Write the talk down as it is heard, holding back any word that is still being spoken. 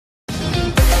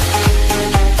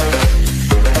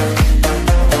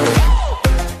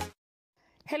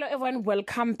everyone,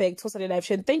 welcome back to Sunday Live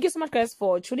Show. Thank you so much, guys,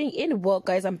 for tuning in. Well,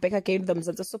 guys, I'm back again with the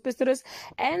Mamzobe Super Studios,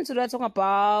 and today I'm talking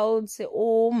about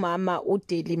Mama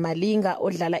Deli Malinga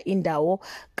odlala indawo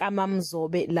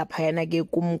kaMamzobe laphayana ke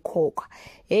kumkhokha.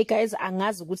 Hey guys,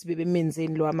 angazi ukuthi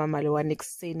bebemenzeni lo mama lo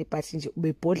wanekuseni, but nje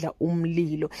ubebhodla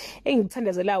umlilo.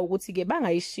 Engithandazela ukuthi ke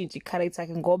bangayishintshi i-character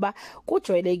yakhe ngoba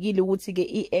kujwayelekile ukuthi ke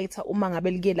i-actor uma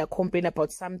ngabe like la complain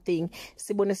about something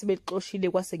sibone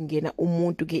sebexoshile kwasengena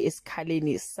umuntu ke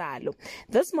esikhaleni salo.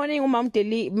 This morning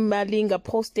Deli Malinga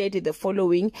posted the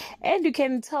following, and you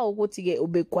can tell ukuthi ke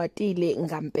ubekwatile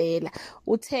ngampela.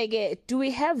 Utheke, do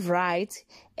we have right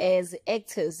as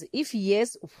actors? If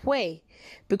yes, where?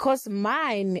 Because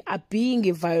mine are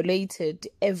being violated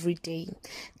every day.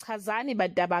 Chazani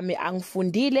badabame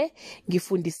angifundile,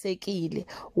 ngifundisekile.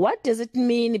 What does it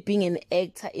mean being an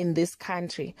actor in this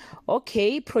country?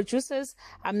 Okay, producers,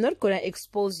 I'm not gonna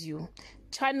expose you.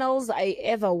 Channels I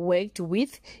ever worked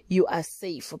with, you are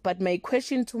safe. But my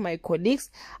question to my colleagues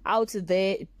out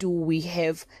there, do we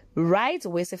have right?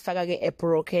 Where's a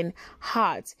broken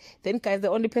heart? Then guys, the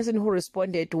only person who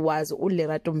responded was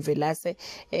Ulerato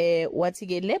Mvelase. What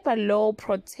labor law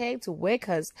protects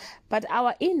workers, but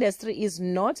our industry is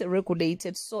not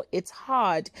regulated, so it's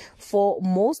hard for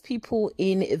most people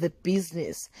in the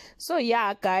business. So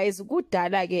yeah guys, good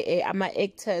dala ke ama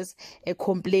actors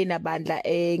complain bandla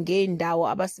ngeendawo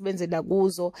abasebenzela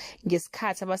kuzo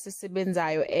ngesikhathi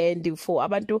abasisebenzayo, and for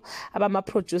abantu abama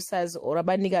producers or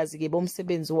abanikazi ke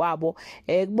bomsebenzi wabo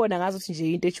kubona ngazi ukuthi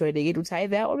nje into ejwayelekile ukuthi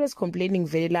they are always complaining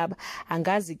vele laba.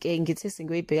 Angazi ke ngithi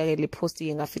singoyibheka ke le post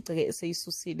ke ngafica ke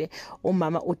seyisusile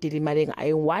umama uDeli Malinga.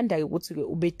 I wonder ukuthi ke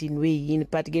ubedinwe yini,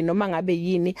 but ke noma ngabe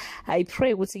yini, I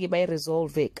pray ukuthi ke bayi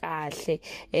resolve kahle.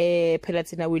 Phela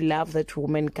thina we love that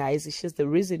woman guys. She's the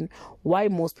reason why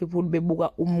most people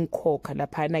bebuka umkhokha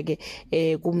laphana ke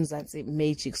kumzansi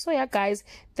magic. So yeah guys,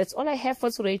 that's all I have for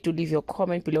today. Do leave your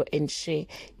comment below and share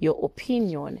your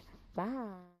opinion.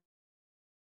 Bye.